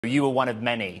You were one of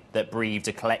many that breathed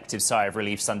a collective sigh of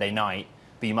relief Sunday night,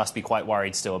 but you must be quite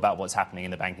worried still about what's happening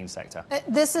in the banking sector.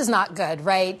 This is not good,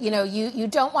 right? You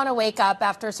don't want to wake up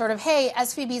after sort of, hey,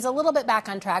 SVB's a little bit back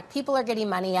on track. People are getting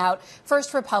money out.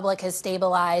 First Republic has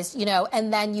stabilized,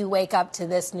 and then you wake up to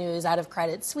this news out of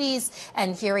Credit Suisse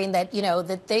and hearing that,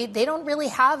 that they don't really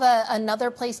have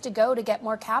another place to go to get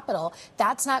more capital.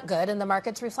 That's not good, and the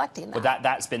market's reflecting that. Well,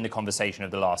 that's been the conversation of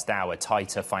the last hour,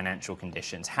 tighter financial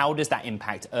conditions. How does that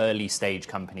impact early stage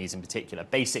companies in particular?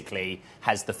 Basically,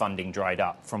 has the funding dried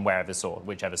up from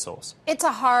whichever source? It's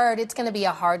going to be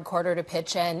a hard quarter to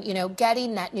pitch in.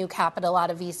 Getting net new capital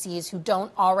out of VCs who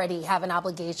don't already have an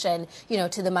obligation,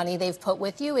 to the money they've put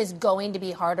with you is going to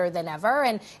be harder than ever.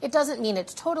 And it doesn't mean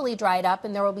it's totally dried up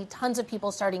and there will be tons of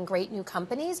people starting great new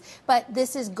companies, but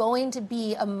this is going to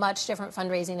be a much different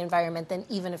fundraising environment than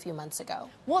even a few months ago.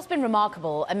 What's been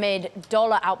remarkable amid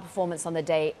dollar outperformance on the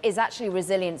day is actually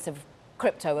resilience of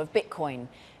crypto, of Bitcoin.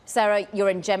 Sarah, you're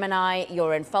in Gemini,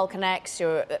 you're in FalconX,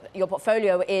 your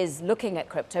portfolio is looking at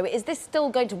crypto. Is this still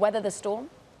going to weather the storm?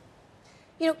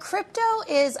 Crypto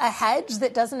is a hedge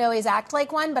that doesn't always act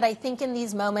like one, but I think in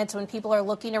these moments when people are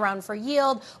looking around for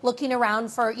yield, looking around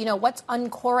for, what's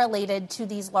uncorrelated to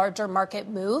these larger market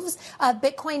moves,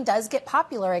 Bitcoin does get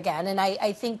popular again. And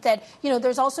I think that,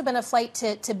 there's also been a flight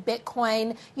to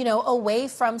Bitcoin, away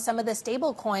from some of the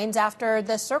stable coins after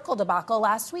the Circle debacle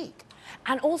last week.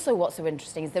 And also what's so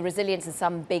interesting is the resilience in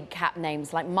some big cap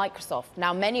names like Microsoft.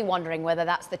 Now, many wondering whether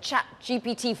that's the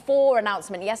ChatGPT-4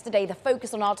 announcement yesterday, the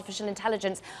focus on artificial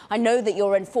intelligence. I know that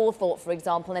you're in Forethought, for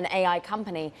example, an AI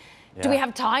company. Yeah. Do we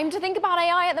have time to think about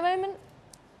AI at the moment?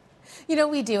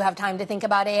 We do have time to think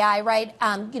about AI, right?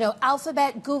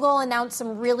 Alphabet, Google announced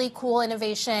some really cool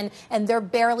innovation, and they're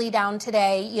barely down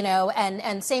today,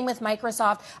 and same with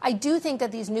Microsoft. I do think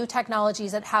that these new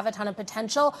technologies that have a ton of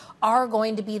potential are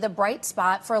going to be the bright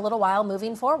spot for a little while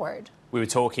moving forward. We were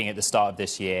talking at the start of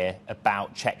this year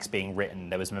about checks being written.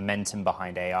 There was momentum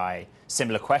behind AI.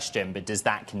 Similar question, but does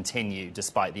that continue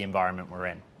despite the environment we're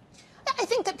in? I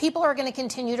think that people are going to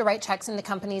continue to write checks into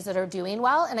companies that are doing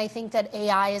well. And I think that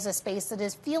AI is a space that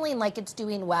is feeling like it's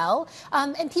doing well.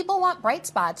 And people want bright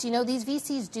spots. These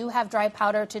VCs do have dry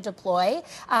powder to deploy.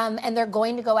 And they're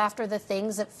going to go after the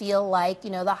things that feel like,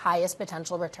 the highest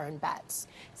potential return bets.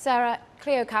 Sarah,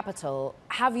 Cleo Capital,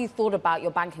 have you thought about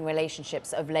your banking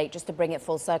relationships of late? Just to bring it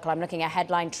full circle, I'm looking at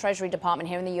headline Treasury Department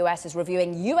here in the US is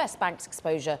reviewing US banks'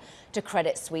 exposure to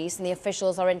Credit Suisse, and the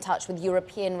officials are in touch with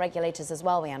European regulators as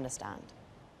well, we understand.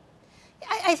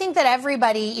 I think that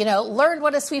everybody, learned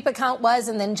what a sweep account was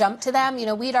and then jumped to them.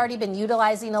 We'd already been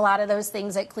utilizing a lot of those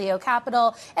things at Cleo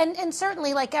Capital. And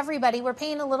certainly, like everybody, we're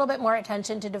paying a little bit more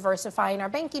attention to diversifying our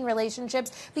banking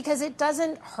relationships because it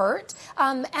doesn't hurt.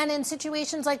 And in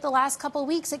situations like the last couple of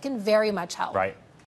weeks, it can very much help. Right.